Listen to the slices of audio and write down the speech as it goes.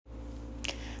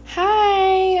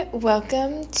Hi,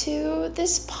 welcome to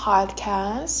this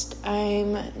podcast.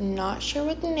 I'm not sure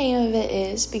what the name of it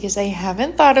is because I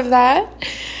haven't thought of that.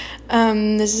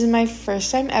 This is my first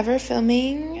time ever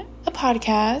filming a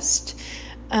podcast,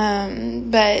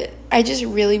 but I just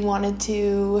really wanted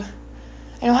to.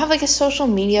 I don't have like a social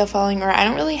media following, or I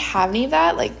don't really have any of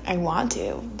that. Like, I want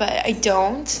to, but I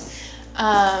don't.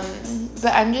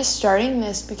 But I'm just starting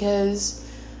this because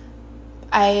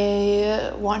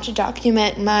I want to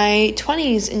document my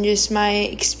 20s and just my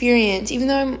experience. Even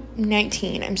though I'm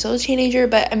 19, I'm still a teenager,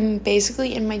 but I'm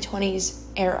basically in my 20s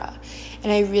era.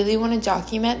 And I really want to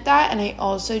document that. And I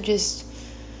also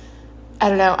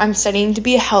I'm studying to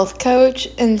be a health coach.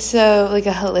 And so, like,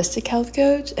 a holistic health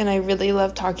coach. And I really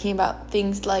love talking about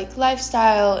things like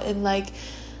lifestyle and like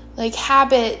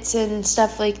habits and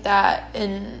stuff like that.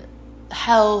 And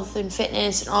health and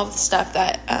fitness and all the stuff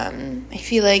that I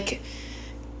feel like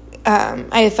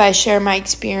if I share my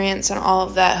experience on all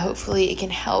of that, hopefully it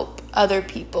can help other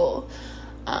people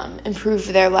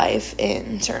improve their life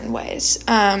in certain ways,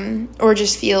 or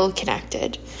just feel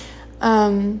connected.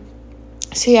 So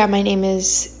yeah, my name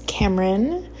is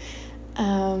Kamryn. I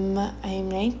am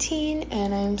 19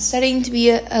 and I'm studying to be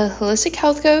a holistic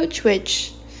health coach,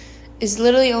 which is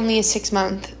literally only a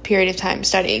 6-month period of time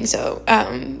studying. So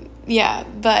and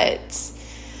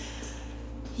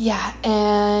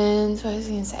what was I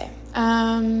going to say?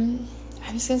 I'm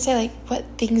just going to say, like, what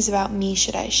things about me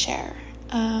should I share?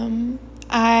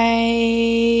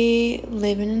 I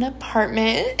live in an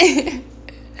apartment. I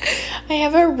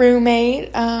have a roommate.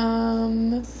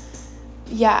 I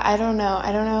don't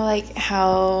know, like,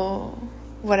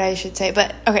 what I should say,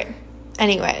 but okay.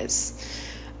 Anyways,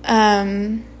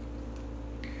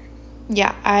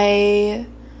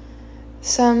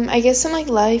 some like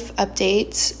life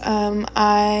updates.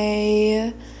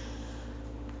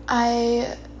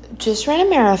 I just ran a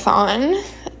marathon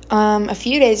a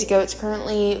few days ago. It's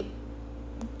currently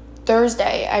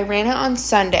Thursday. I ran it on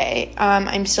Sunday.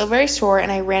 I'm still very sore,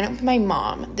 and I ran it with my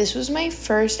mom. This was my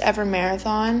first ever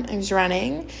marathon I was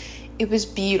running. It was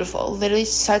beautiful. Literally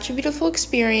such a beautiful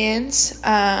experience.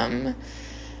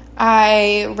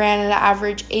 I ran at an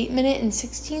average 8-minute and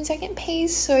 16-second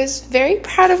pace, so I was very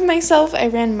proud of myself. I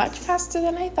ran much faster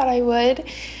than I thought I would.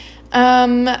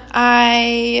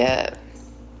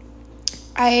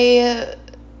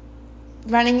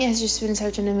 Running has just been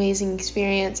such an amazing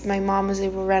experience. My mom was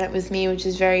able to run it with me, which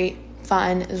is very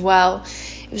fun as well.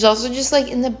 It was also just like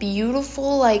in the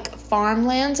beautiful like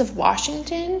farmlands of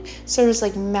Washington, so there's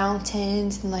like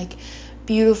mountains and like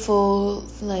beautiful,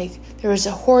 like there was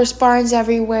horse barns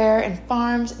everywhere and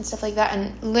farms and stuff like that.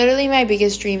 And literally my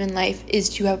biggest dream in life is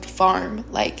to have a farm.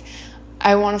 Like,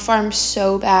 I want a farm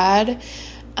so bad.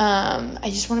 I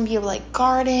just want to be able to like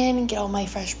garden and get all my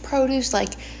fresh produce,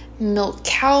 like milk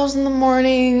cows in the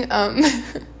morning. I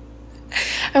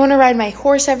want to ride my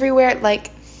horse everywhere.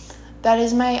 Like, that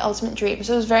is my ultimate dream.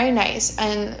 So it was very nice.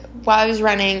 And while I was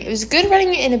running, it was good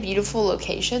running in a beautiful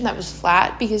location that was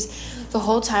flat, because the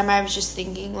whole time I was just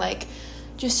thinking, like,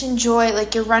 just enjoy,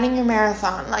 like, you're running your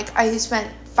marathon. Like, I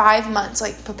spent 5 months,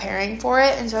 like, preparing for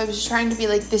it. And so I was just trying to be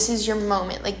like, this is your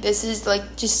moment. Like, this is,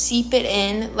 like, just seep it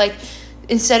in. Like,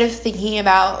 instead of thinking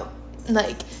about,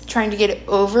 like, trying to get it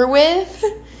over with,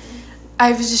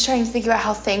 I was just trying to think about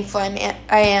how thankful I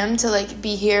am to, like,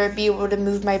 be here, be able to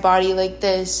move my body like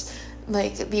this,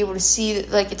 like, be able to see,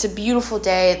 like, it's a beautiful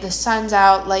day, the sun's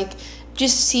out, like,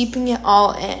 just seeping it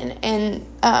all in. And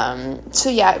so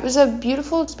yeah, it was a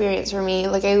beautiful experience for me.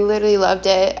 Like, I literally loved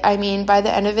it. I mean, by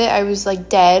the end of it, I was like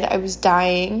dead. I was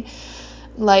dying.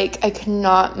 Like, I could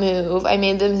not move. I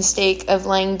made the mistake of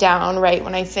laying down right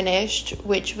when I finished,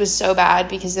 which was so bad,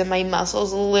 because then my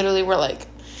muscles literally were like,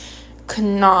 could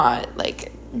not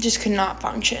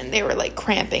function. They were like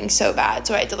cramping so bad,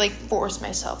 so I had to like force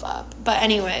myself up. But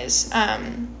anyways,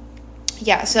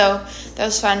 so that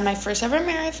was fun. My first ever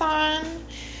marathon.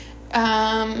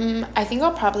 I think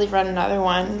I'll probably run another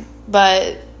one,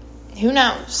 but who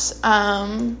knows?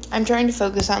 I'm trying to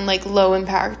focus on like low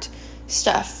impact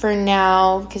stuff for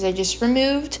now, because I just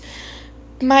removed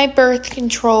my birth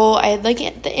control. I had like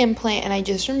the implant and I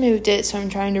just removed it, so I'm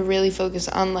trying to really focus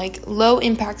on like low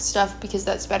impact stuff, because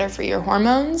that's better for your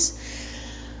hormones.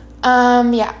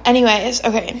 Anyways,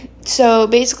 okay, so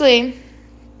basically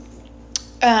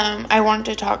I wanted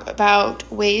to talk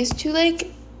about ways to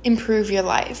like improve your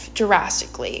life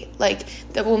drastically, like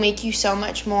that will make you so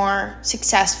much more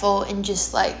successful and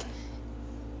just like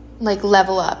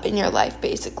level up in your life,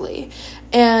 basically.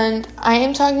 And I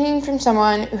am talking from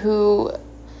someone who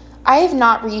I have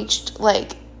not reached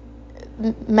like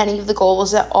many of the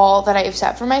goals at all that I have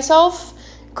set for myself,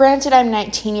 Granted, I'm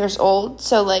 19 years old,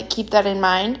 so, like, keep that in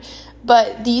mind.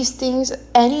 But these things,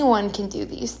 anyone can do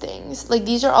these things. Like,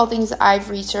 these are all things that I've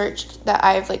researched, that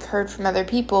I've, like, heard from other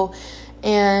people.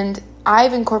 And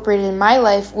I've incorporated in my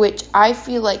life, which I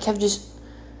feel like have just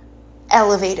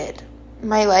elevated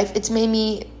my life. It's made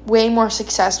me way more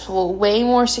successful, way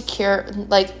more secure,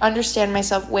 like, understand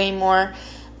myself way more.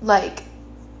 Like,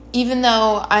 even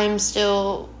though I'm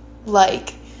still,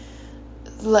 like,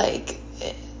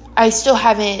 I'm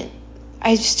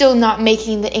still not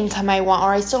making the income I want,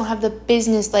 or I still don't have the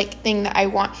business, like, thing that I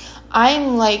want.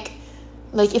 I'm, like,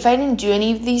 if I didn't do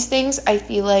any of these things, I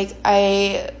feel like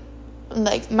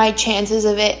my chances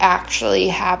of it actually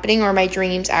happening, or my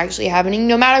dreams actually happening,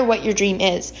 no matter what your dream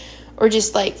is, or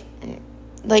just, like,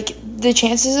 the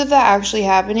chances of that actually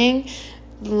happening,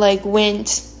 like,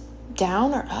 went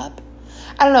down or up.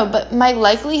 I don't know, but my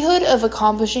likelihood of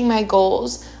accomplishing my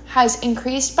goals has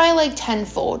increased by, like,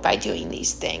 tenfold by doing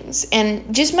these things.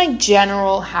 And just my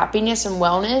general happiness and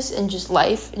wellness and just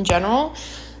life in general,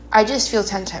 I just feel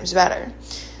 10 times better.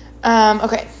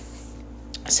 Okay,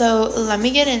 so let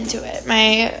me get into it.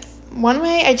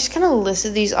 I just kind of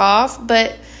listed these off,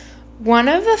 but one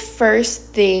of the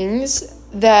first things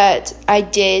that I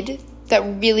did that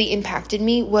really impacted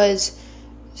me was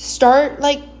start,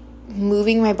 like,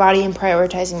 moving my body and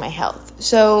prioritizing my health.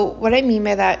 So what I mean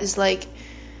by that is, like,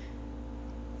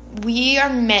 we are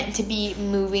meant to be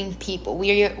moving people.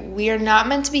 We are not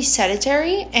meant to be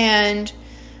sedentary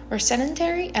or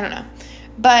sedentary. I don't know.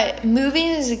 But moving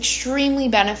is extremely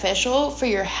beneficial for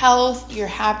your health, your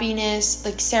happiness,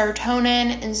 like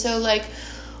serotonin. And so, like,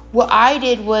 what I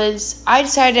did was I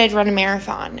decided I'd run a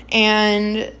marathon.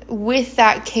 And with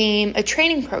that came a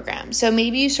training program. So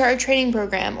maybe you start a training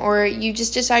program, or you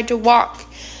just decide to walk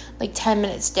like 10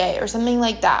 minutes a day or something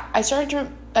like that. I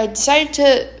decided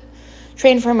to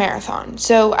train for a marathon.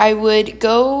 So I would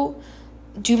go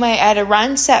I had a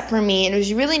run set for me, and it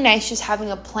was really nice just having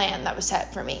a plan that was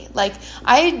set for me. Like,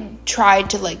 I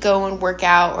tried to, like, go and work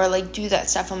out or, like, do that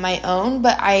stuff on my own,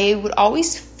 but I would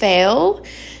always fail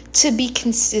to be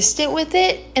consistent with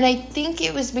it. And I think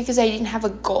it was because I didn't have a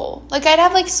goal. Like, I'd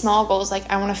have, like, small goals, like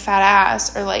I want a fat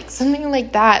ass or, like, something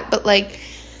like that, but, like,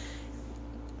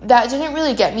 that didn't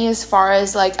really get me as far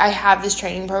as, like, I have this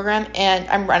training program and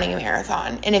I'm running a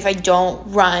marathon, and if I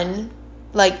don't run,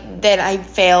 like, then I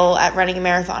fail at running a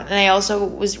marathon. And I also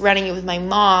was running it with my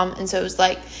mom, and so it was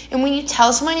like, and when you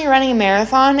tell someone you're running a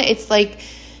marathon, it's like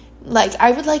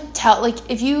I would, like, tell,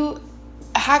 like, if you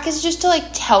hack is just to, like,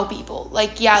 tell people,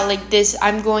 like, yeah, like, this,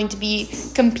 I'm going to be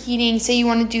competing. Say you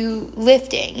want to do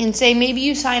lifting, and say maybe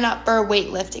you sign up for a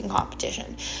weightlifting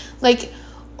competition, like,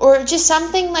 or just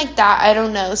something like that. I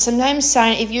don't know. Sometimes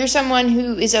if you're someone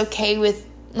who is okay with,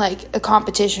 like, a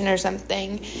competition or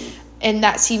something, and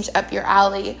that seems up your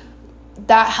alley,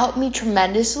 that helped me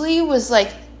tremendously, was,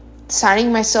 like,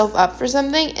 signing myself up for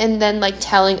something and then, like,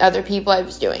 telling other people I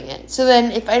was doing it. So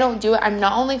then if I don't do it, I'm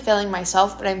not only failing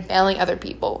myself, but I'm failing other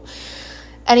people.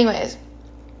 Anyways,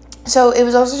 so it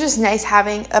was also just nice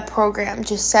having a program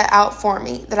just set out for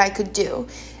me that I could do.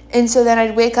 And so then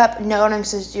I'd wake up, know what I'm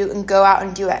supposed to do, and go out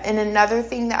and do it. And another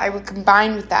thing that I would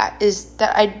combine with that is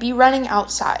that I'd be running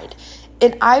outside.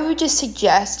 And I would just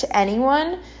suggest to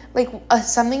anyone, like,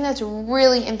 something that's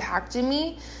really impacted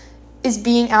me is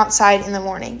being outside in the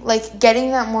morning, like,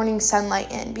 getting that morning sunlight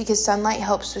in, because sunlight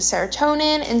helps with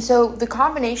serotonin. And so the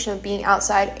combination of being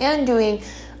outside and doing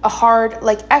a hard,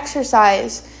 like,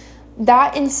 exercise,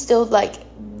 that instilled, like,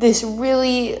 this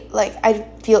really, like, I'd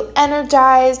feel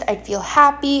energized, I'd feel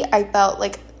happy, I felt,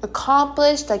 like,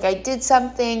 accomplished, like I did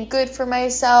something good for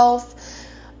myself.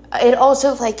 It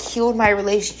also, like, healed my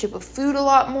relationship with food a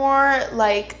lot more.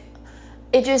 Like,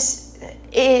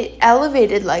 it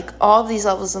elevated, like, all of these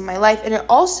levels of my life. And it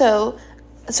also,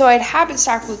 so I'd habit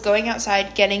stack with going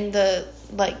outside, getting the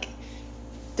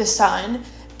sun,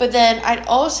 but then I'd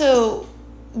also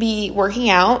be working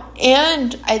out,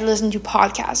 and I'd listen to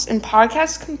podcasts. And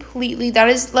podcasts completely, that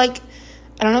is, like,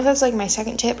 I don't know if that's, like, my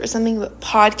second tip or something, but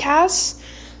podcasts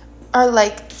are,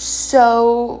 like,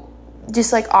 so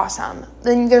just, like, awesome.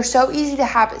 Then they're so easy to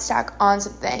habit stack on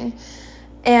something.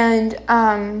 And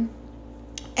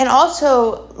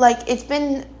also, like, it's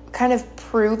been kind of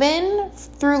proven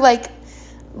through, like,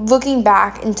 looking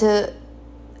back into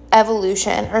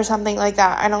evolution or something like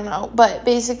that. I don't know. But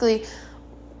basically,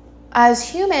 as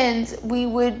humans,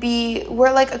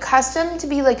 we're, like, accustomed to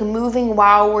be, like, moving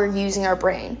while we're using our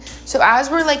brain. So as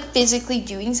we're, like, physically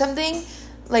doing something,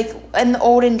 like, in the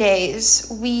olden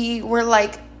days, we were,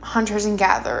 like, hunters and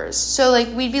gatherers. So, like,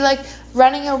 we'd be, like,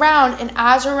 running around, and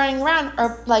as we're running around,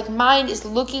 our, like, mind is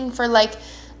looking for, like,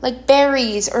 like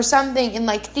berries or something, and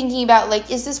like thinking about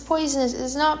like, is this poisonous,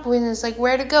 is it not poisonous, like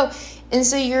where to go. And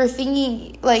so you're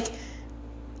thinking like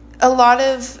a lot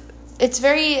of, it's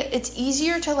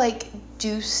easier to like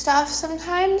do stuff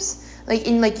sometimes, like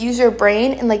in like use your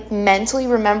brain and like mentally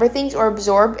remember things or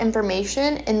absorb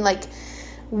information and like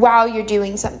while you're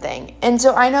doing something. And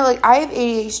so I know like I have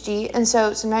ADHD, and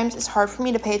so sometimes it's hard for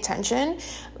me to pay attention,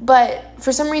 but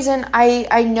for some reason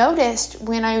I noticed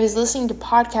when I was listening to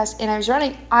podcasts and I was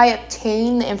running, I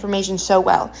obtain the information so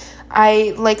well.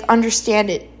 I like understand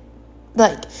it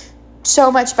like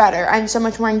so much better. I'm so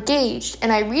much more engaged,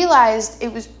 and I realized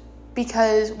it was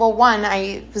because, well, one,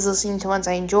 I was listening to ones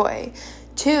I enjoy.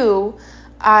 Two,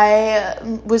 I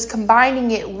was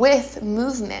combining it with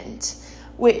movement,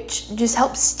 which just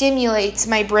helps stimulate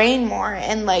my brain more,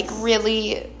 and like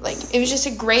really, like it was just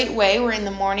a great way where in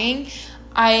the morning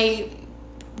my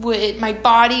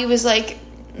body was like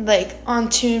on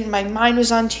tune, my mind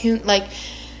was on tune, like,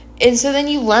 and so then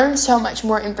you learn so much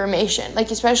more information,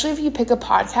 like especially if you pick a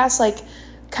podcast like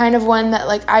kind of one that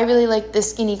like I really like, The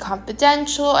Skinny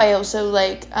Confidential. I also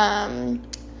like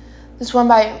this one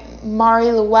by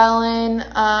Mari Llewellyn,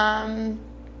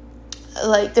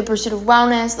 like The Pursuit of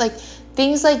Wellness, like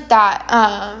things like that,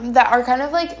 that are kind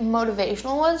of like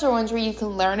motivational ones, or ones where you can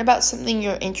learn about something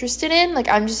you're interested in. Like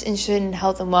I'm just interested in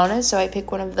health and wellness, so I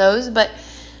pick one of those. But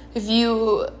if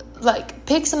you like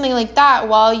pick something like that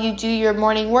while you do your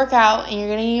morning workout and you're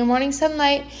getting your morning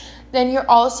sunlight, then you're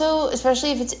also,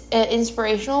 especially if it's an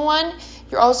inspirational one,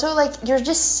 you're also like, you're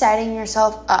just setting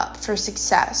yourself up for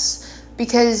success,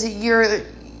 because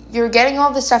you're getting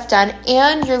all this stuff done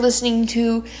and you're listening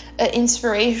to an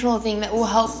inspirational thing that will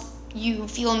help you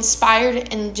feel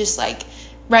inspired and just like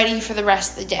ready for the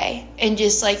rest of the day. And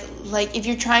just like if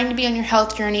you're trying to be on your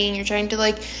health journey and you're trying to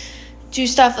like do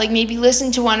stuff, like maybe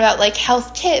listen to one about like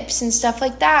health tips and stuff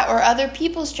like that, or other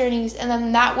people's journeys, and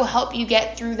then that will help you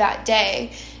get through that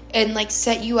day and like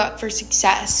set you up for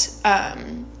success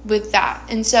with that.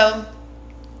 And so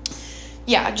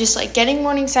yeah, just like getting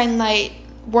morning sunlight,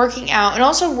 working out. And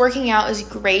also working out is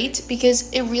great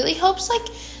because it really helps, like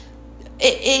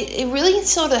it really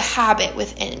instilled a habit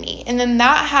within me. And then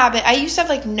that habit, I used to have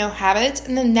like no habits,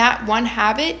 and then that one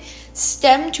habit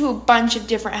stemmed to a bunch of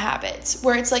different habits,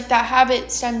 where it's like that habit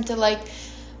stemmed to like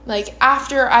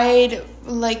after I'd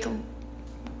like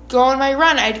go on my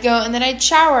run, I'd go and then I'd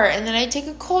shower and then I'd take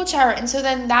a cold shower. And so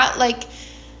then that like,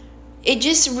 it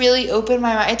just really opened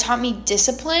my mind. It taught me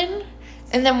discipline.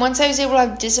 And then once I was able to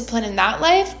have discipline in that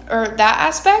life, or that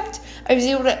aspect, I was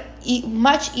able to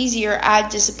much easier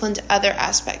add discipline to other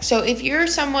aspects. So if you're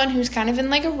someone who's kind of in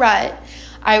like a rut,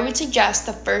 I would suggest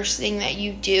the first thing that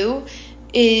you do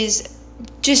is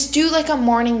just do like a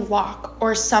morning walk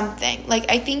or something. Like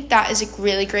I think that is a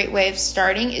really great way of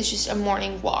starting, is just a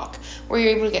morning walk where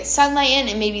you're able to get sunlight in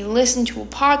and maybe listen to a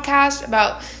podcast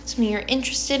about something you're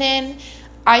interested in.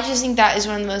 I just think that is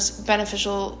one of the most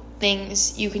beneficial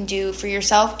things you can do for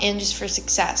yourself and just for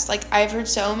success. Like I've heard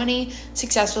so many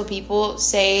successful people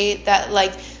say that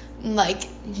like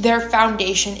their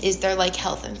foundation is their like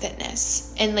health and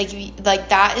fitness, and like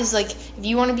that is like, if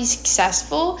you want to be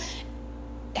successful,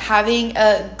 having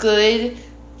a good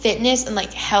fitness and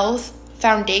like health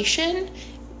foundation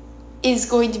is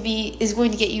going to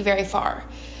get you very far.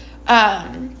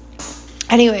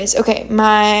 Anyways, okay,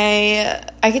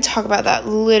 I could talk about that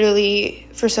literally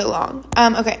for so long.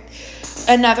 Okay,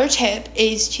 another tip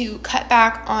is to cut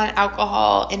back on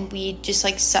alcohol and weed, just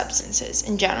like substances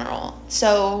in general.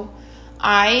 So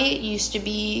I used to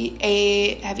be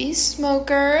a heavy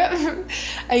smoker.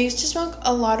 I used to smoke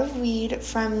a lot of weed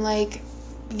from like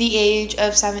the age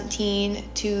of 17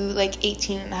 to like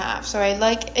 18 and a half. So I had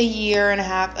like a year and a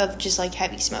half of just like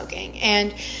heavy smoking,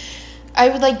 and I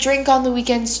would like drink on the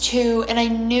weekends too, and I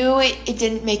knew it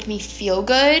didn't make me feel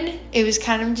good. It was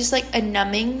kind of just like a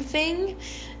numbing thing,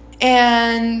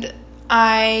 and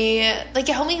it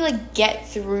helped me like get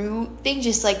through things,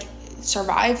 just like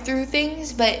survive through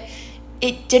things, but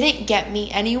it didn't get me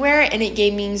anywhere, and it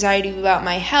gave me anxiety about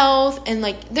my health, and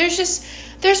like there's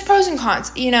pros and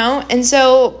cons, you know? And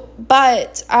so,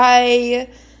 but I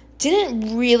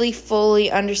didn't really fully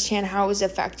understand how it was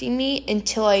affecting me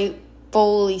until I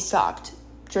fully stopped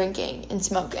drinking and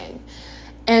smoking.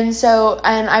 And so,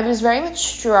 and I was very much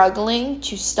struggling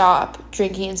to stop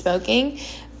drinking and smoking,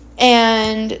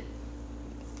 and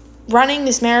running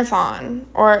this marathon,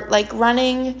 or like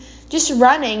running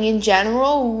in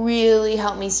general, really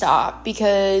helped me stop,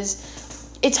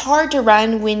 because it's hard to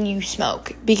run when you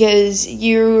smoke, because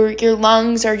your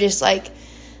lungs are just like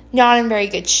not in very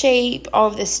good shape, all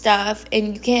of this stuff,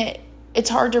 and you can't it's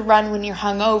hard to run when you're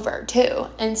hungover too.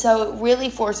 And so it really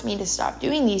forced me to stop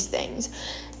doing these things.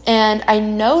 And I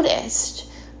noticed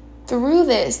through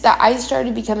this that I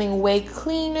started becoming way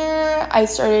cleaner. I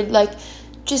started like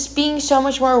just being so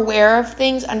much more aware of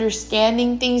things,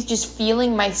 understanding things, just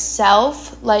feeling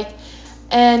myself, like,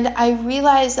 and I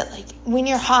realized that like when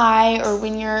you're high or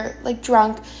when you're like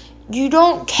drunk, you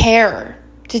don't care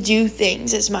to do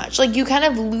things as much. Like you kind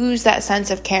of lose that sense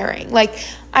of caring. Like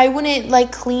I wouldn't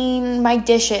like clean my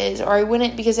dishes, or I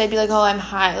wouldn't, because I'd be like, oh, I'm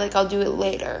high, like I'll do it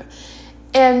later.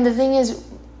 And the thing is,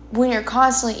 when you're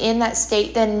constantly in that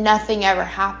state, then nothing ever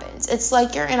happens. It's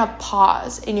like you're in a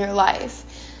pause in your life.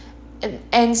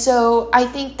 And so I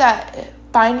think that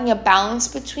finding a balance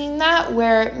between that,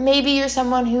 where maybe you're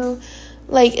someone who,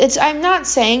 like, I'm not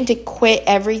saying to quit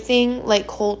everything, like,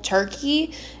 cold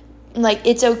turkey. Like,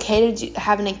 it's okay to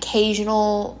have an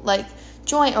occasional, like,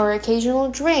 joint or occasional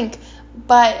drink.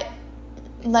 But,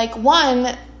 like,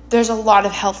 one, there's a lot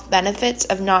of health benefits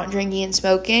of not drinking and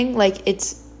smoking. Like,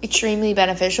 it's extremely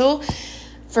beneficial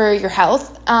for your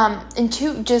health. And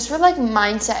two, just for like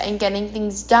mindset and getting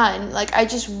things done. Like I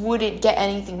just wouldn't get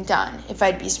anything done if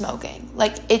I'd be smoking.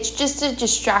 Like it's just a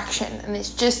distraction, and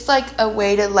it's just like a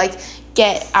way to like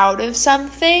get out of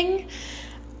something.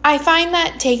 I find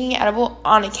that taking edible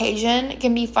on occasion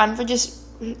can be fun for just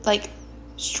like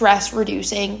stress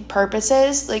reducing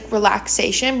purposes, like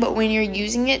relaxation. But when you're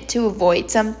using it to avoid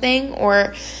something,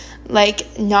 or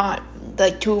like not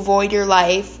like to avoid your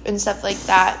life and stuff like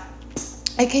that,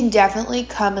 it can definitely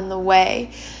come in the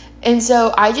way. And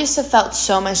so I just have felt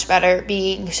so much better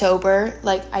being sober.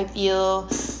 Like I feel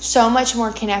so much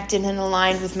more connected and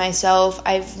aligned with myself.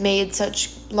 I've made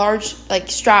such large like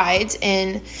strides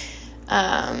in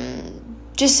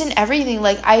just in everything.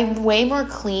 Like I'm way more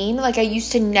clean. Like I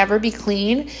used to never be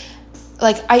clean.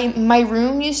 Like my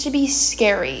room used to be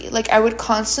scary. Like I would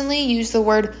constantly use the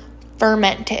word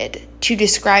fermented to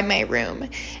describe my room.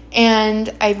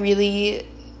 And I really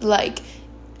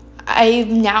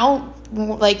I'm now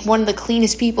like one of the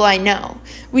cleanest people I know,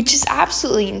 which is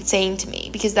absolutely insane to me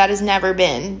because that has never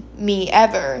been me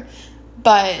ever.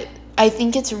 But I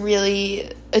think it's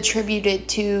really attributed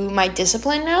to my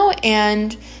discipline now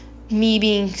and me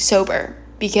being sober,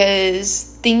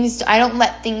 because I don't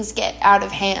let things get out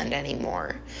of hand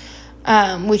anymore,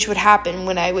 which would happen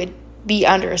when I would be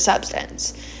under a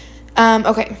substance.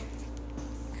 Okay.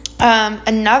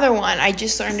 Another one I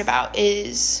just learned about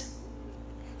is,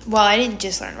 well, I didn't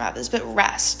just learn about this, but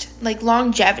rest, like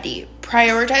longevity.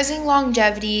 Prioritizing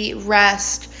longevity,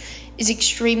 rest is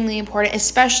extremely important,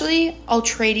 especially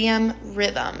ultradian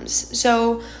rhythms.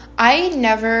 So I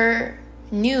never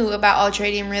knew about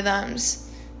ultradian rhythms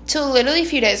till literally a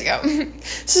few days ago. So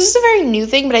this is a very new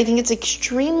thing, but I think it's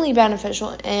extremely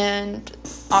beneficial and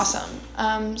awesome.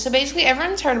 So basically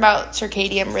everyone's heard about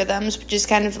circadian rhythms, which is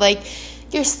kind of like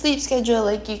your sleep schedule.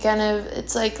 Like you kind of,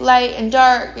 it's like light and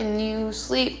dark and you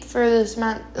sleep for this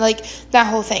month, like that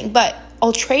whole thing. But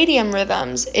ultradian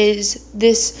rhythms is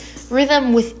this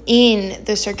rhythm within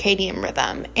the circadian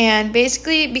rhythm. And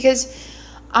basically because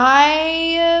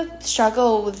I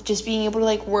struggle with just being able to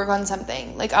like work on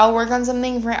something. Like I'll work on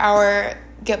something for an hour,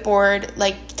 get bored,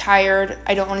 like tired,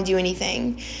 I don't want to do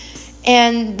anything.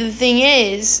 And the thing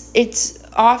is, it's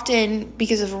often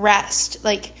because of rest.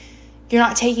 Like you're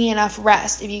not taking enough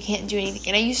rest if you can't do anything.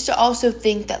 And I used to also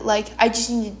think that like I just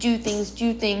need to do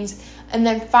things, and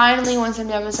then finally once I'm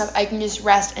done with stuff, I can just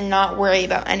rest and not worry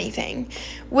about anything,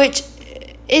 which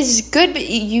is good, but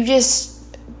you just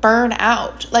burn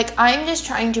out. Like I'm just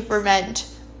trying to prevent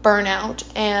burnout,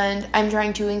 and I'm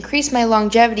trying to increase my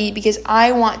longevity because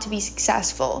I want to be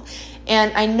successful.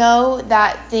 And I know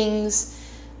that things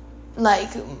like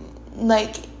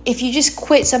if you just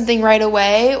quit something right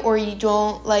away, or you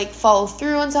don't like follow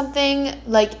through on something,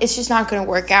 like it's just not going to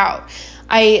work out.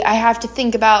 I have to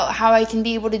think about how I can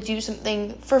be able to do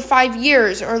something for 5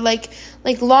 years, or like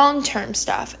long-term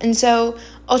stuff. And so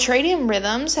ultradian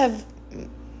rhythms have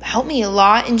helped me a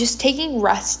lot in just taking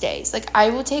rest days. Like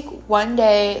I will take one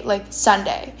day, like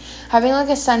Sunday, having like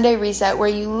a Sunday reset where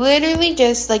you literally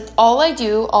just like all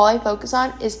I focus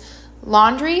on is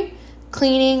laundry,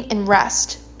 cleaning, and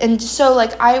rest. And so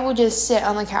like I will just sit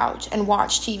on the couch and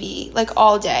watch TV like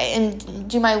all day and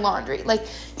do my laundry. Like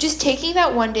just taking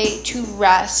that one day to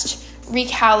rest,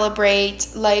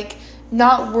 recalibrate, like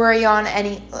not worry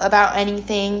about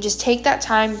anything. Just take that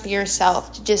time for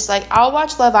yourself to just like, I'll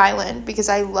watch Love Island because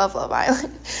I love Love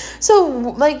Island. So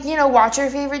like, watch your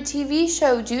favorite TV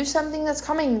show, do something that's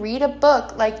coming, read a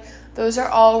book. Like those are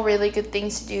all really good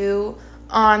things to do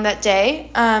on that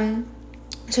day.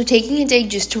 So taking a day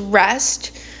just to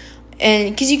rest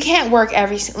and because you can't working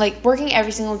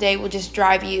every single day will just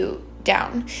drive you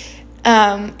down.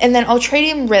 And then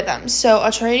ultradian rhythms. So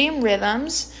ultradian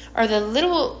rhythms are the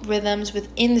little rhythms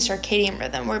within the circadian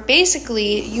rhythm, where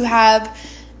basically you have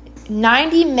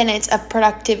 90 minutes of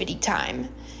productivity time.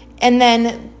 And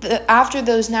then after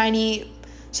those 90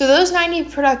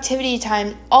 productivity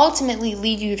times ultimately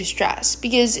lead you to stress,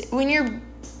 because when you're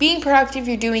being productive,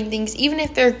 you're doing things, even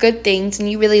if they're good things and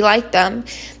you really like them,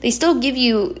 they still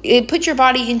it puts your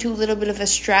body into a little bit of a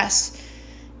stress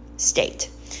state.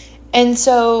 And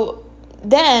so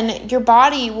then your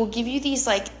body will give you these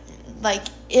like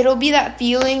it'll be that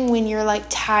feeling when you're like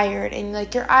tired and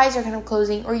like your eyes are kind of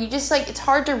closing, or you just like, it's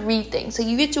hard to read things. So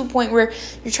you get to a point where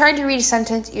you're trying to read a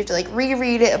sentence, you have to like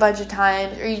reread it a bunch of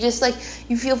times, or you just like,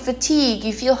 you feel fatigue,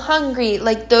 you feel hungry.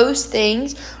 Like those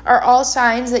things are all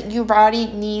signs that your body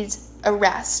needs a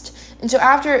rest. And so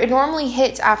it normally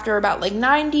hits after about like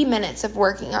 90 minutes of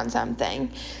working on something.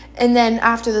 And then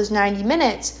after those 90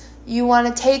 minutes, you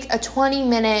want to take a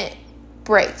 20-minute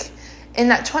break. In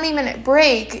that 20-minute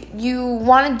break, you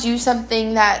want to do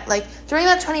something that, like, during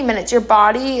that 20 minutes, your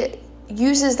body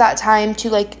uses that time to,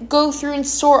 like, go through and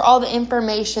sort all the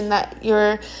information that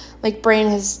your, like, brain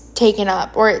has taken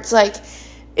up. Or it's, like,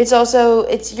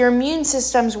 it's your immune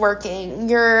system's working.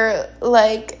 Your,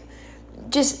 like,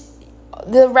 just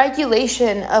the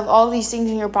regulation of all these things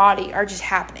in your body are just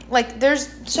happening. Like, there's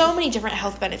so many different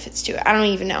health benefits to it. I don't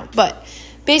even know. But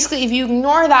basically, if you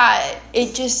ignore that,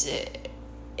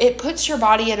 it puts your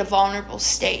body at a vulnerable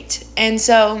state. And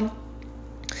so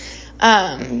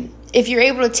if you're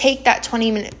able to take that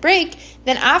 20-minute break,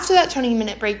 then after that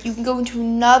 20-minute break, you can go into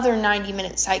another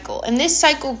 90-minute cycle. And this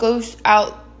cycle goes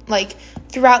out like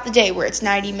throughout the day, where it's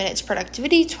 90 minutes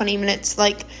productivity, 20 minutes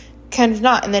like kind of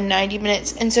not, and then 90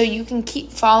 minutes. And so you can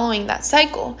keep following that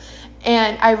cycle.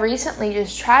 And I recently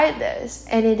just tried this,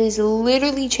 and it has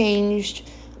literally changed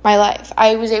my life.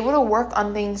 I was able to work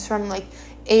on things from like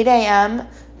 8 a.m.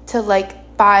 to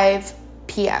like 5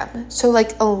 p.m. So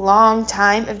like a long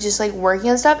time of just like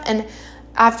working on stuff. And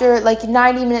after like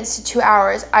 90 minutes to 2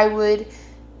 hours, I would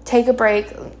take a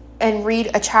break and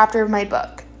read a chapter of my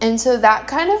book. And so that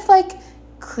kind of like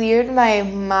cleared my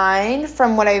mind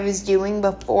from what I was doing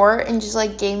before, and just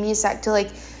like gave me a sec to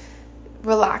like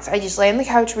relax. I just lay on the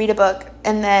couch, read a book,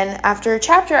 and then after a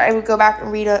chapter, I would go back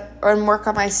and read and work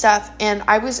on my stuff. And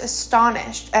I was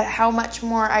astonished at how much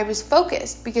more I was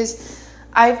focused, because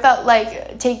I felt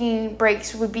like taking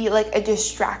breaks would be like a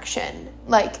distraction.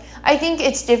 Like, I think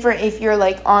it's different if you're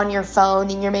like on your phone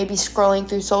and you're maybe scrolling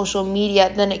through social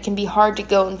media, then it can be hard to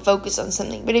go and focus on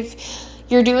something. But if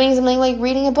you're doing something like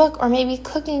reading a book, or maybe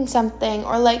cooking something,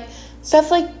 or like stuff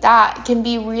like that, can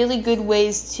be really good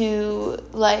ways to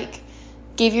like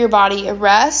give your body a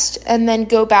rest and then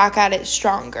go back at it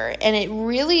stronger. And it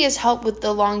really has helped with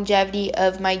the longevity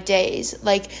of my days.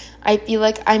 Like, I feel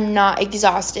like I'm not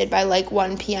exhausted by like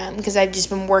 1 p.m. because I've just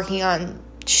been working on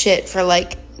shit for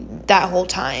like that whole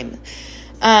time.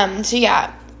 So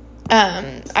yeah,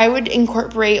 I would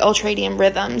incorporate ultradian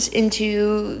rhythms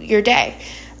into your day.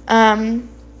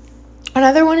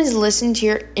 Another one is listen to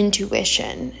your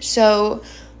intuition. So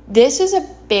this is a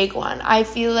big one. I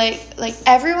feel like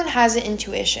everyone has an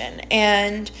intuition,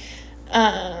 and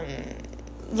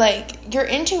like your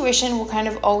intuition will kind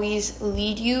of always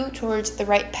lead you towards the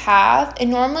right path. And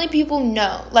normally people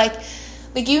know, like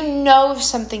you know if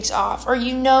something's off, or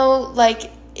you know like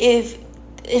if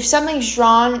something's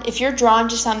drawn, if you're drawn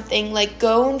to something, like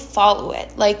go and follow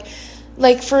it. Like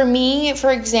for me,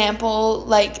 for example,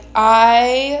 like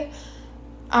I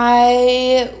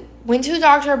went to the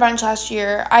doctor a bunch last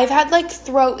year. I've had like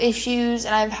throat issues,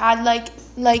 and I've had like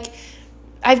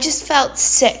I've just felt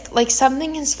sick. Like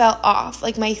something has felt off.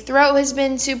 Like my throat has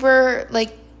been super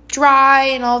like dry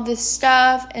and all this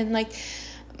stuff, and like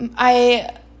I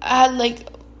had like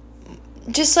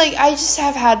I just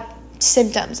have had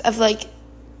symptoms of like,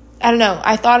 I don't know.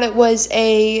 I thought it was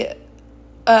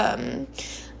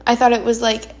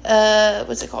like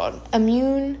what's it called?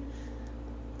 Immune.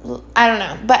 I don't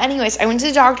know. But anyways, I went to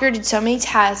the doctor, did so many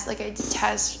tests. Like I did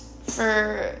tests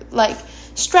for like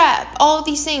strep, all of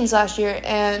these things last year,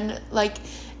 and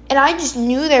I just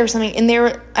knew there was something,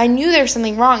 and I knew there was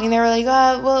something wrong, and they were like,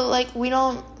 well, like we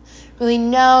don't really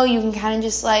know, you can kind of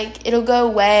just like, it'll go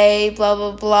away, blah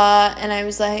blah blah. And I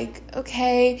was like,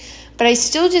 okay, but I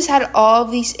still just had all of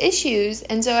these issues.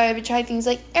 And so I would try things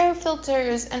like air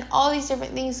filters and all these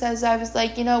different things, because I was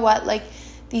like, you know what, like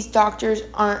these doctors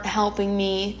aren't helping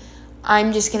me.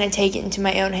 I'm just going to take it into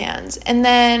my own hands. And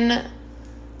then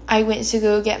I went to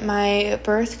go get my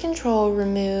birth control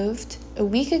removed a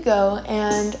week ago,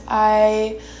 and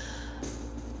I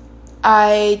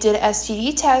I did an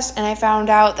STD test and I found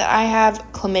out that I have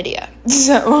chlamydia.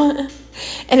 So,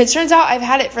 and it turns out I've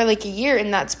had it for like a year,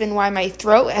 and that's been why my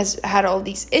throat has had all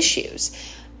these issues.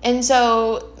 And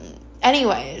so,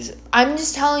 anyways, I'm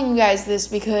just telling you guys this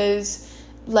because,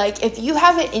 like, if you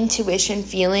have an intuition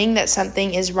feeling that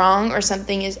something is wrong or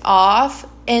something is off,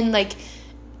 and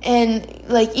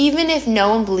even if no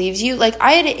one believes you, like,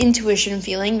 I had an intuition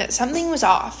feeling that something was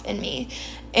off in me.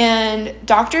 And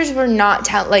doctors were not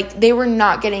they were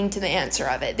not getting to the answer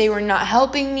of it. They were not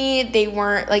helping me. They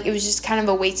weren't, like, it was just kind of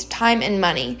a waste of time and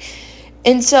money.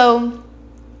 And so,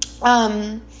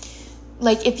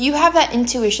 like, if you have that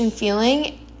intuition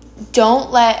feeling,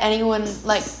 don't let anyone,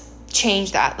 like,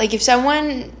 change that. Like, if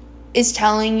someone is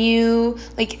telling you,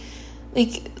 like,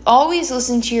 always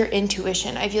listen to your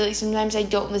intuition. I feel like sometimes I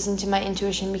don't listen to my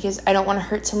intuition because I don't want to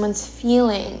hurt someone's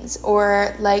feelings,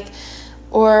 or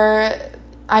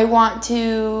I want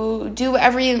to do what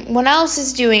everyone else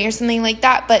is doing or something like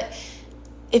that. But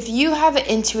if you have an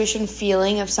intuition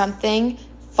feeling of something,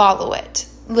 follow it.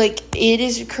 Like, it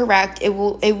is correct. It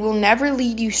will never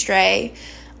lead you astray.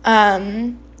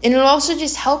 And it'll also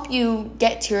just help you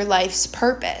get to your life's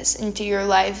purpose and to your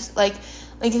life's, like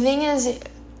the thing is,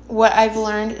 what I've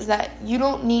learned is that you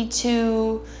don't need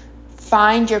to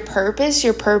find your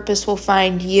purpose will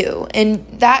find you.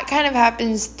 And that kind of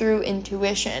happens through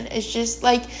intuition. It's just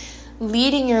like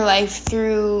leading your life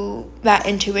through that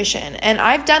intuition. And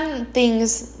I've done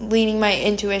things leading my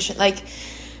intuition, like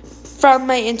from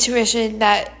my intuition,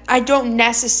 that I don't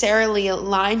necessarily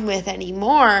align with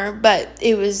anymore, but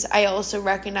I also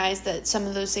recognized that some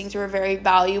of those things were a very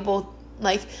valuable,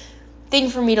 like, thing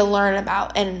for me to learn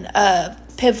about, and a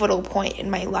pivotal point in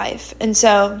my life. And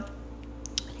so,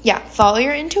 yeah, follow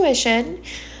your intuition.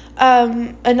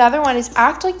 Another one is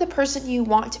act like the person you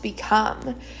want to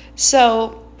become.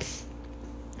 So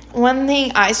one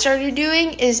thing I started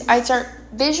doing is I start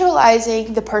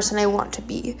visualizing the person I want to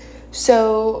be.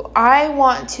 So I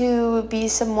want to be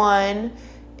someone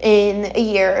in a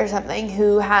year or something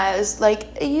who has, like,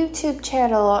 a YouTube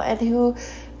channel and who,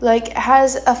 like,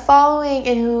 has a following,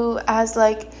 and who has,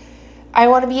 like, I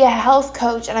want to be a health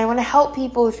coach and I want to help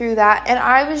people through that. And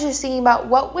I was just thinking about,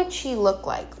 what would she look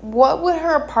like? What would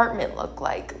her apartment look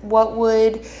like? What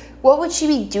would she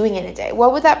be doing in a day?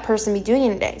 What would that person be doing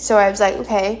in a day? So I was like,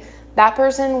 okay, that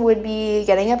person would be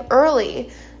getting up early,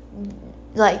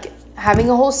 like having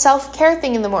a whole self-care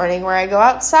thing in the morning where I go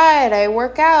outside, I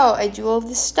work out, I do all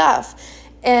this stuff.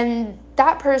 And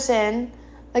that person,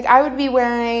 like, I would be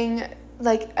wearing,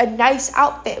 like, a nice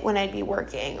outfit when I'd be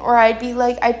working, or I'd be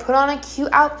like, I put on a cute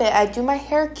outfit, I do my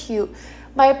hair cute,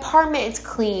 my apartment is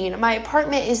clean, my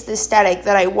apartment is the aesthetic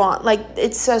that I want, like,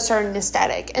 it's a certain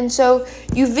aesthetic. And so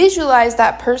you visualize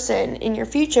that person in your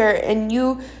future, and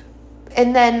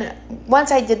then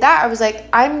once I did that, I was like,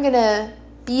 I'm gonna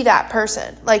be that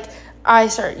person. Like,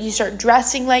 you start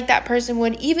dressing like that person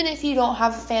would, even if you don't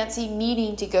have a fancy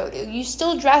meeting to go to, you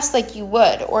still dress like you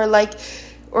would,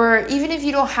 or even if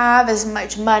you don't have as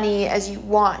much money as you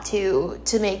want to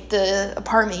make the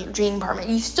apartment your dream apartment,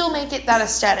 you still make it that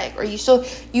aesthetic, or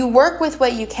you work with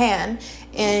what you can,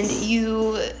 and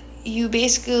you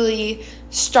basically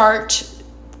start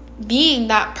being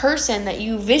that person that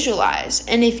you visualize.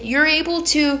 And if you're able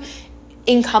to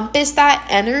encompass that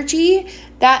energy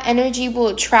will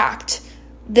attract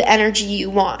the energy you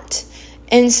want.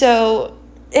 And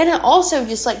it also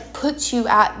just, like, puts you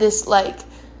at this, like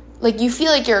you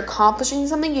feel like you're accomplishing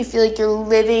something. You feel like you're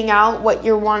living out what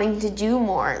you're wanting to do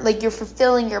more. Like, you're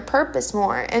fulfilling your purpose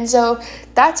more. And so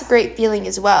that's a great feeling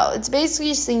as well. It's basically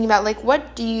just thinking about, like,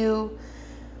 what do you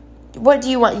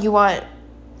want? You want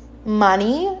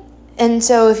money. And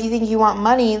so if you think you want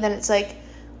money, then it's like,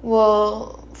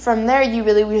 well, from there, you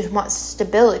really just want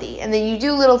stability. And then you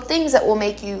do little things that will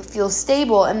make you feel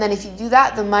stable. And then if you do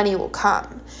that, the money will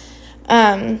come.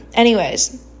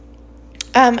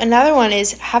 Another one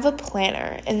is have a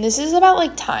planner. And this is about,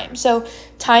 like, time. So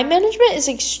time management is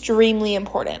extremely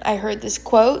important. I heard this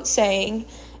quote saying,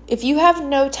 if you have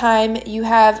no time, you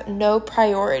have no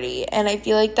priority. And I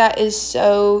feel like that is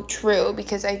so true,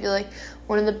 because I feel like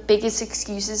one of the biggest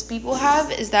excuses people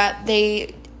have is that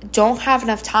they don't have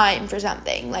enough time for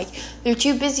something. Like, they're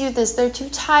too busy with this, they're too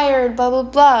tired, blah, blah,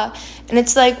 blah. And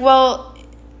it's like, well,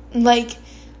 like,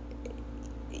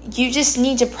 you just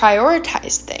need to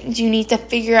prioritize things. You need to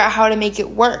figure out how to make it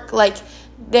work. Like,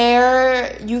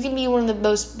 you can be one of the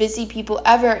most busy people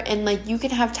ever, and, like, you can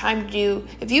have time to do,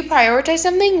 if you prioritize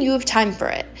something, you have time for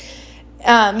it.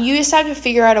 You just have to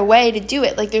figure out a way to do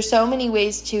it. Like, there's so many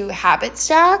ways to habit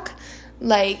stack.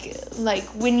 like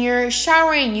when you're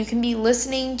showering, you can be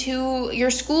listening to your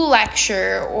school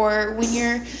lecture, or when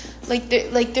you're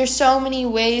there's so many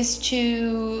ways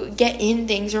to get in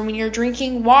things, or when you're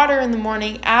drinking water in the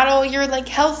morning, add all your like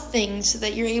health things so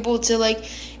that you're able to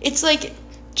it's like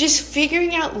just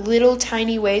figuring out little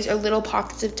tiny ways or little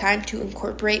pockets of time to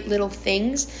incorporate little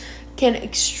things can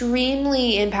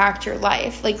extremely impact your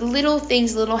life. Like little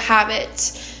things, little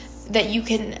habits that you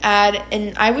can add.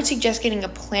 And I would suggest getting a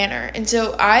planner. And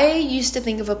so I used to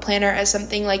think of a planner as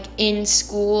something like in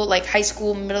school, like high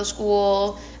school, middle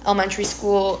school, elementary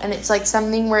school, and it's like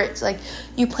something where it's like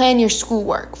you plan your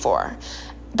schoolwork for.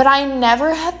 But I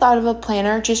never had thought of a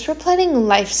planner just for planning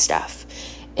life stuff.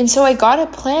 And so I got a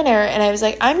planner, and I was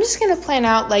like, I'm just going to plan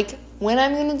out like when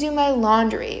I'm going to do my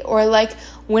laundry, or like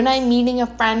when I'm meeting a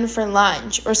friend for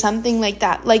lunch, or something like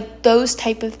that. Like those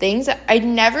type of things that I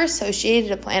never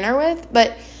associated a planner with,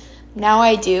 but now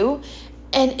I do.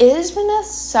 And it has been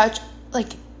such like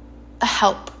a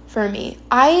help for me.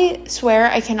 I swear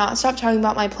I cannot stop talking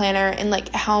about my planner and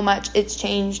like how much it's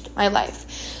changed my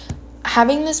life.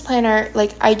 Having this planner,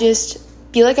 like I just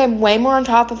feel like I'm way more on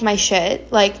top of my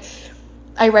shit. Like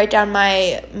I write down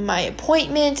my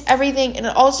appointments, everything, and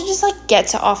it also just like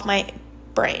gets it off my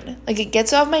brain. Like it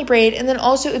gets it off my brain. And then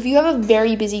also if you have a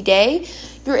very busy day,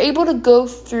 you're able to go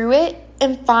through it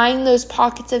and find those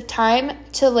pockets of time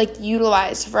to like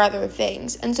utilize for other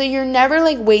things. And so you're never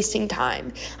like wasting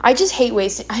time. I hate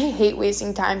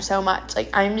wasting time so much. Like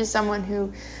I'm just someone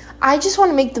who I just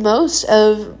want to make the most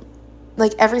of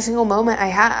like every single moment I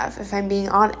have, if I'm being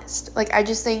honest. Like I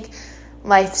just think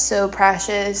life's so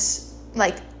precious.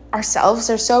 Like ourselves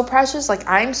are so precious. Like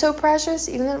I'm so precious,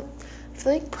 even though I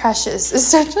feel like precious is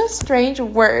such a strange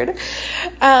word.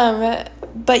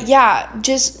 But yeah,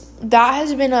 just that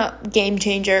has been a game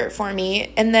changer for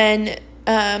me. And then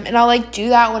and I'll like do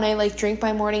that when I like drink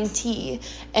my morning tea,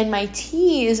 and my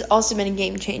tea has also been a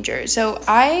game changer. So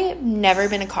I've never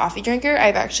been a coffee drinker.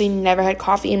 I've actually never had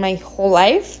coffee in my whole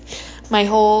life, my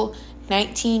whole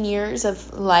 19 years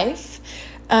of life.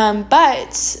 And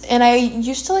I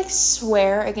used to like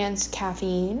swear against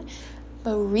caffeine,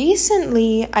 but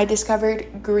recently I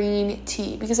discovered green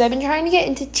tea, because I've been trying to get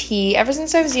into tea ever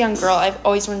since I was a young girl. I've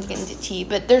always wanted to get into tea,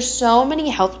 but there's so many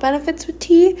health benefits with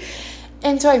tea.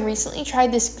 And so I recently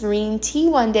tried this green tea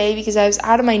one day because I was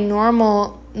out of my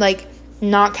normal, like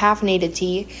not caffeinated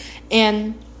tea,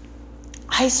 and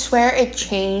I swear it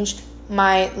changed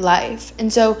my life.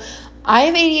 And so I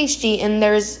have ADHD, and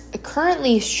there's a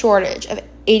currently shortage of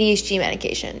ADHD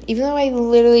medication, even though I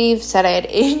literally have said I had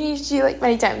ADHD like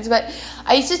many times. But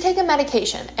I used to take a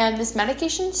medication, and this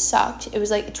medication sucked. It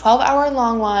was like a 12-hour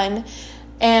long one,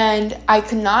 and I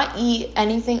could not eat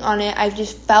anything on it. I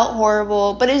just felt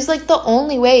horrible, but it was like the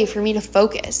only way for me to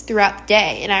focus throughout the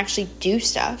day and actually do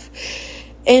stuff.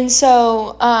 And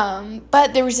so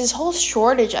but there was this whole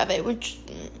shortage of it, which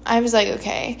I was like,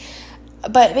 okay.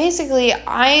 But basically,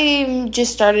 I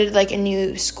just started like a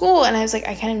new school, and I was like,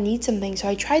 I kind of need something. So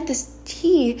I tried this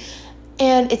tea,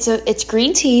 and it's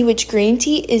green tea, which green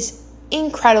tea is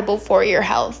incredible for your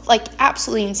health, like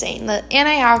absolutely insane. The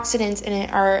antioxidants in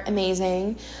it are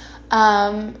amazing,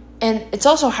 and it's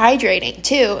also hydrating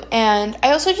too. And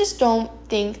I also just don't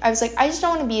think, I was like, I just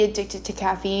don't want to be addicted to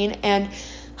caffeine, and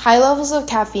high levels of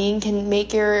caffeine can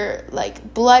make your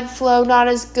like blood flow not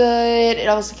as good. It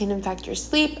also can affect your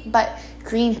sleep, but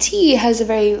green tea has a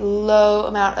very low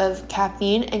amount of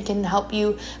caffeine and can help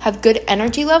you have good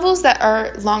energy levels that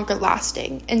are longer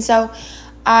lasting. And so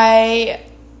I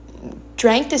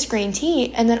drank this green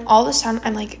tea, and then all of a sudden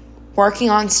I'm like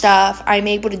working on stuff. I'm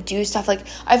able to do stuff. Like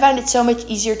I find it so much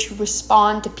easier to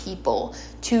respond to people,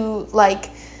 to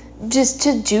like just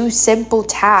to do simple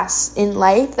tasks in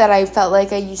life that I felt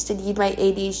like I used to need my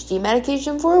ADHD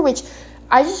medication for, which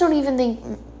I just don't even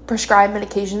think prescribed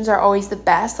medications are always the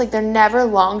best. Like they're never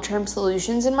long-term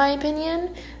solutions in my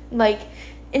opinion. Like,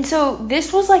 and so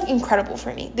this was like incredible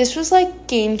for me. This was like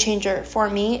game changer for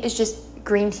me. It's just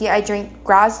green tea. I drink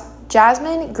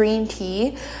jasmine green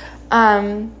tea.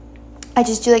 I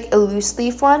just do like a loose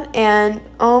leaf one, and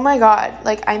oh my god,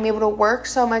 like I'm able to work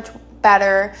so much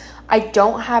better.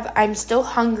 I'm still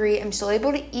hungry. I'm still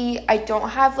able to eat. I don't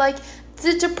have like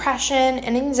the depression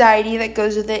and anxiety that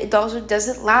goes with it. It also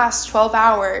doesn't last 12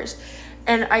 hours.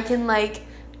 And I can like,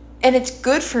 and it's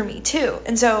good for me too.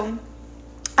 And so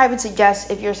I would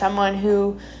suggest if you're someone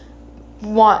who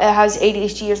has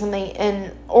ADHD or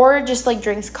something, or just like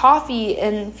drinks coffee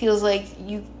and feels like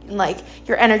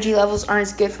your energy levels aren't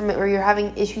as good from it, or you're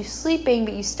having issues sleeping,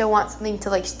 but you still want something to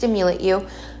like stimulate you,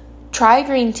 try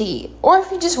green tea. Or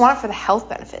if you just want it for the health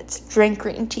benefits, drink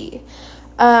green tea.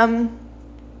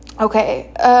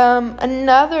 Okay,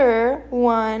 another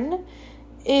one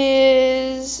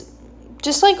is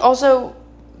just like also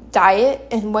diet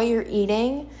and what you're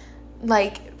eating.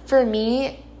 Like for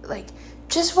me, like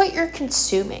just what you're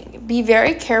consuming. Be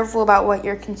very careful about what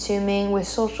you're consuming with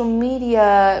social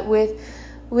media, with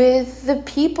the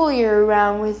people you're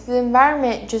around, with the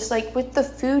environment, just like with the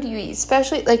food you eat.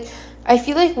 Especially like I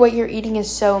feel like what you're eating is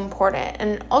so important.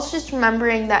 And also just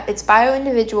remembering that it's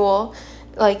bio-individual,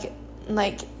 like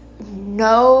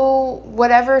no,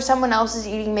 whatever someone else is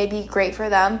eating may be great for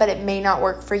them, but it may not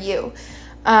work for you.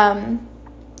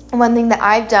 One thing that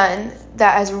I've done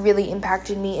that has really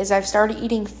impacted me is I've started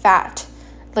eating fat,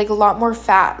 like a lot more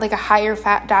fat, like a higher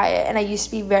fat diet. And I used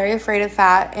to be very afraid of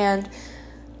fat, and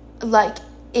like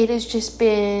it has just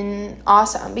been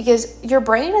awesome because your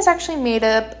brain is actually made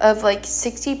up of like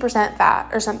 60%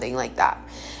 fat or something like that.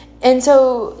 And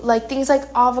so like things like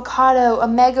avocado,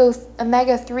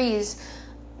 omega-3s,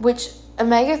 which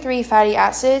omega-3 fatty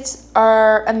acids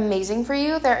are amazing for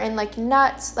you. They're in like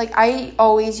nuts. Like I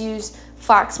always use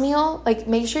flax meal. Like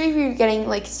make sure if you're getting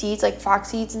like seeds, like flax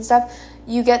seeds and stuff,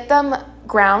 you get them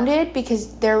grounded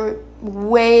because they're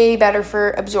way better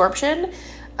for absorption.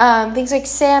 Things like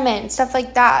salmon, stuff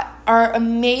like that are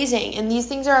amazing. And these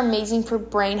things are amazing for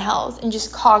brain health and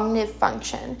just cognitive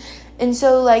function. And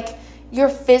so like your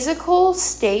physical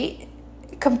state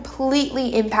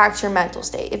completely impacts your mental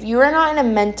state. If you are not in a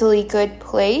mentally good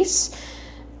place,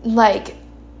 like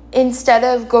instead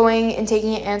of going and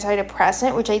taking an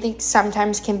antidepressant, which I think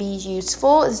sometimes can be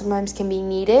useful and sometimes can be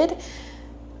needed,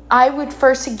 I would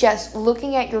first suggest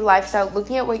looking at your lifestyle,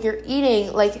 looking at what you're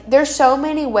eating. Like there's so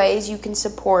many ways you can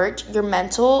support your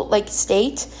mental like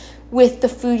state with the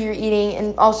food you're eating,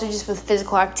 and also just with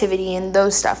physical activity and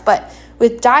those stuff. But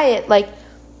with diet, like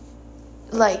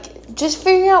just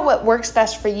figuring out what works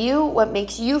best for you, what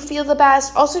makes you feel the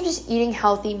best. Also just eating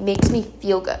healthy makes me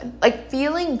feel good. Like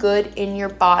feeling good in your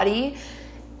body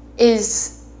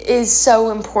is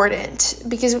so important,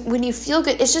 because when you feel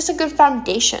good, it's just a good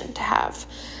foundation to have.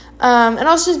 And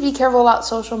also just be careful about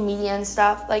social media and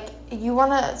stuff. Like you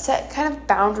want to set kind of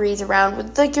boundaries around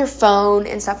with like your phone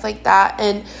and stuff like that.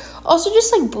 And also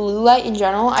just like blue light in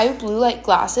general. I have blue light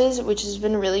glasses, which has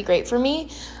been really great for me.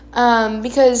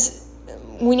 Because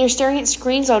when you're staring at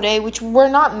screens all day, which we're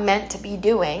not meant to be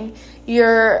doing,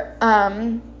 you're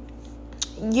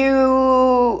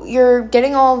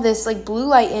getting all this like blue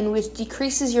light in, which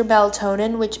decreases your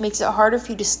melatonin, which makes it harder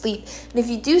for you to sleep. And if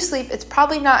you do sleep, it's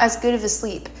probably not as good of a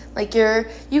sleep. Like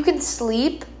you can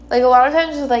sleep, like a lot of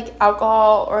times with like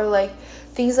alcohol or like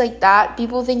things like that,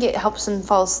 people think it helps them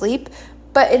fall asleep,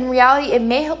 but in reality it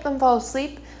may help them fall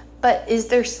asleep, but is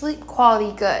their sleep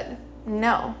quality good?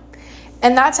 No.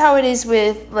 And that's how it is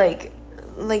with like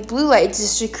blue light. It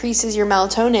just decreases your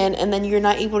melatonin, and then you're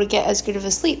not able to get as good of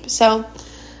a sleep. So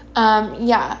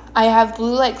I have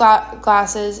blue light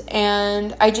glasses,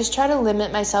 and I just try to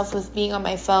limit myself with being on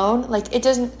my phone.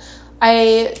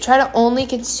 I try to only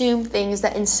consume things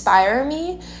that inspire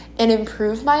me and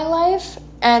improve my life,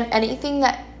 and anything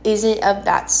that isn't of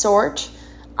that sort,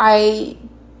 I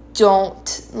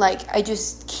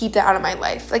just keep that out of my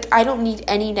life. Like I don't need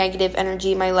any negative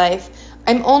energy in my life.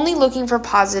 I'm only looking for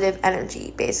positive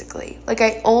energy, basically. Like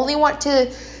I only want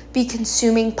to be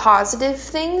consuming positive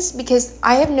things, because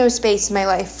I have no space in my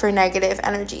life for negative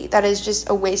energy. That is just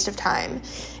a waste of time,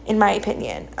 in my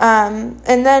opinion. And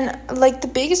then like the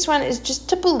biggest one is just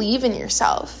to believe in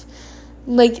yourself.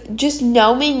 Like just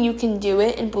knowing you can do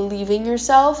it and believing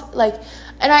yourself. Like,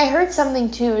 and I heard something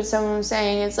too, someone was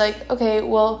saying, it's like, okay,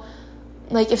 well,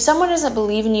 like if someone doesn't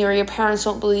believe in you, or your parents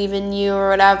don't believe in you or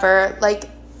whatever, like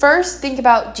first think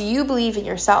about, do you believe in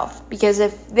yourself? Because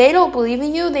if they don't believe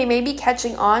in you, they may be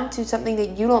catching on to something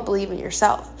that you don't believe in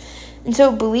yourself. And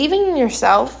so believing in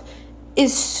yourself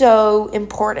is so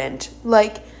important.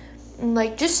 Like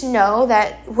just know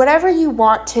that whatever you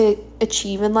want to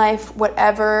achieve in life,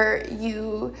 whatever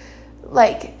you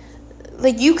like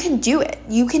you can do it.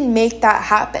 You can make that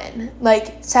happen.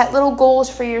 Like set little goals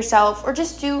for yourself, or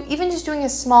just doing a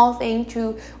small thing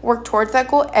to work towards that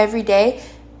goal every day.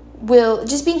 Will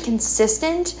just being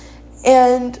consistent,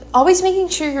 and always making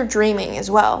sure you're dreaming as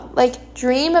well. Like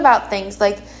dream about things,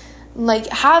 like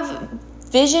have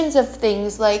visions of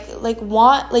things, like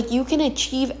you can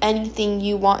achieve anything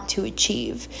you want to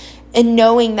achieve, and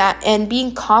knowing that, and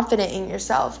being confident in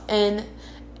yourself, and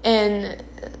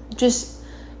just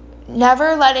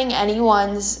never letting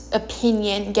anyone's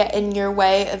opinion get in your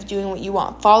way of doing what you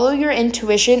want. Follow your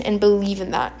intuition and believe in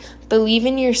that. Believe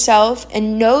in yourself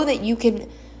and know that you can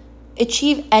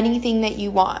achieve anything that you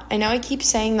want. I know I keep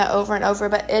saying that over and over,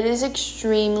 but it is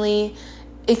extremely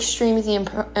extremely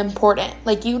important.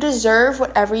 Like, you deserve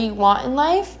whatever you want in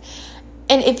life,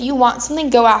 and if you want something,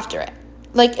 go after it.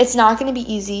 Like, it's not going to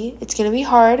be easy. It's going to be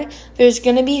hard. There's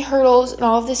going to be hurdles and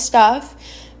all of this stuff,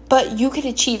 but you can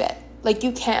achieve it. Like,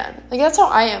 you can. Like, that's how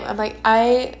I am. I'm like,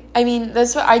 I mean,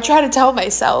 that's what I try to tell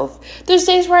myself. There's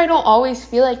days where I don't always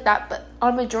feel like that, but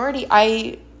on majority,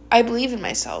 I believe in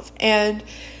myself. And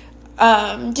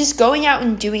just going out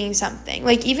and doing something.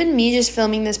 Like, even me just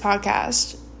filming this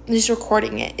podcast, just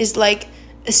recording it, is like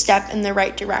a step in the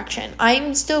right direction.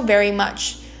 I'm still very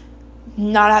much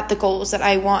not at the goals that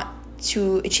I want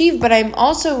to achieve, but I'm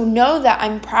also know that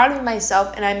I'm proud of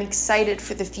myself and I'm excited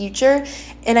for the future,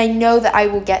 and I know that I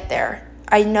will get there.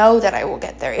 I know that I will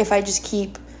get there if I just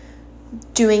keep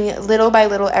doing it little by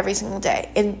little every single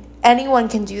day, and anyone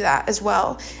can do that as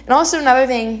well. And also another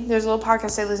thing, there's a little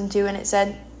podcast I listened to, and it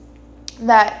said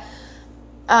that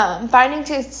finding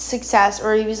success,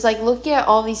 or he was like looking at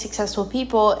all these successful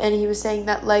people, and he was saying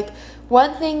that like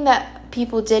one thing that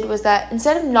people did was that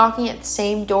instead of knocking at the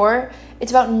same door,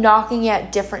 it's about knocking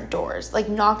at different doors. Like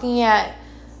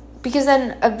because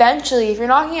then eventually, if you're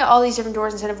knocking at all these different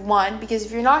doors instead of one, because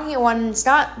if you're knocking at one and it's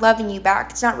not loving you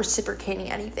back, it's not reciprocating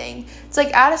anything. It's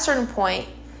like at a certain point,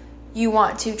 you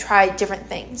want to try different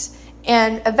things.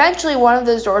 And eventually one of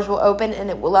those doors will open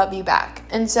and it will love you back.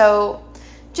 And so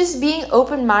just being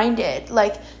open-minded,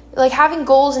 like having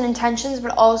goals and intentions,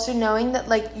 but also knowing that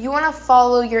like you want to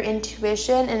follow your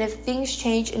intuition, and if things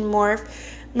change and morph,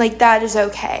 like that is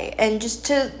okay. And just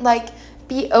to like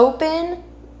be open,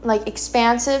 like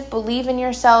expansive, believe in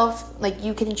yourself, like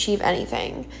you can achieve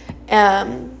anything.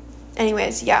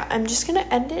 Anyways, yeah, I'm just gonna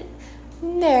end it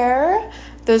there.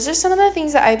 Those are some of the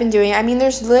things that I've been doing. I mean,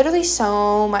 there's literally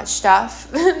so much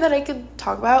stuff that I could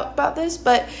talk about this,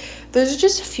 but those are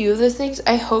just a few of the things.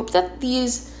 I hope that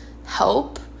these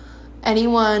help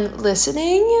anyone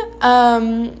listening,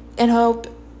 and hope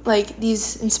like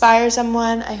these inspire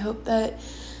someone. I hope that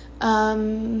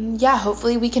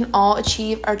hopefully we can all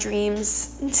achieve our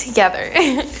dreams together.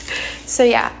 So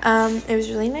yeah, it was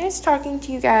really nice talking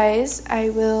to you guys. I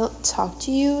will talk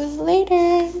to you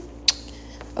later.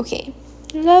 Okay,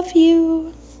 love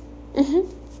you.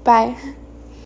 Bye.